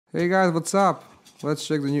Hey guys, what's up? Let's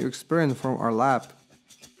check the new experiment from our lab.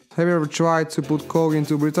 Have you ever tried to put Coke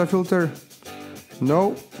into Brita filter?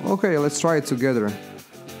 No? Okay, let's try it together.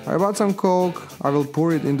 I bought some Coke, I will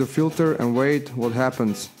pour it in the filter and wait what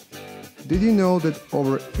happens. Did you know that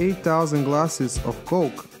over 8,000 glasses of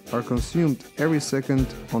Coke are consumed every second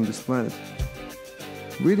on this planet?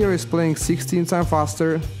 Video is playing 16 times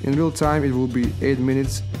faster, in real time it will be 8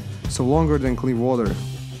 minutes, so longer than clean water.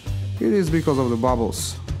 It is because of the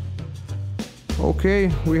bubbles.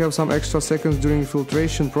 Okay, we have some extra seconds during the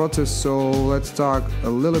filtration process, so let's talk a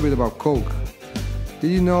little bit about Coke. Did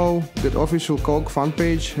you know that official Coke fan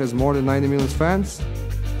page has more than 90 million fans?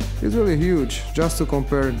 It's really huge. Just to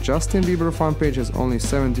compare, Justin Bieber fan page has only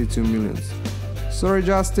 72 million. Sorry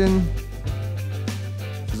Justin,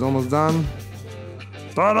 it's almost done.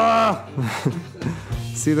 Ta-da!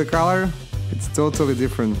 See the color? It's totally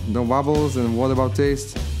different. No bubbles, and what about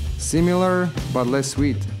taste? Similar, but less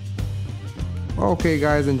sweet. Okay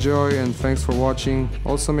guys, enjoy and thanks for watching.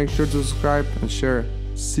 Also make sure to subscribe and share.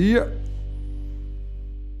 See ya!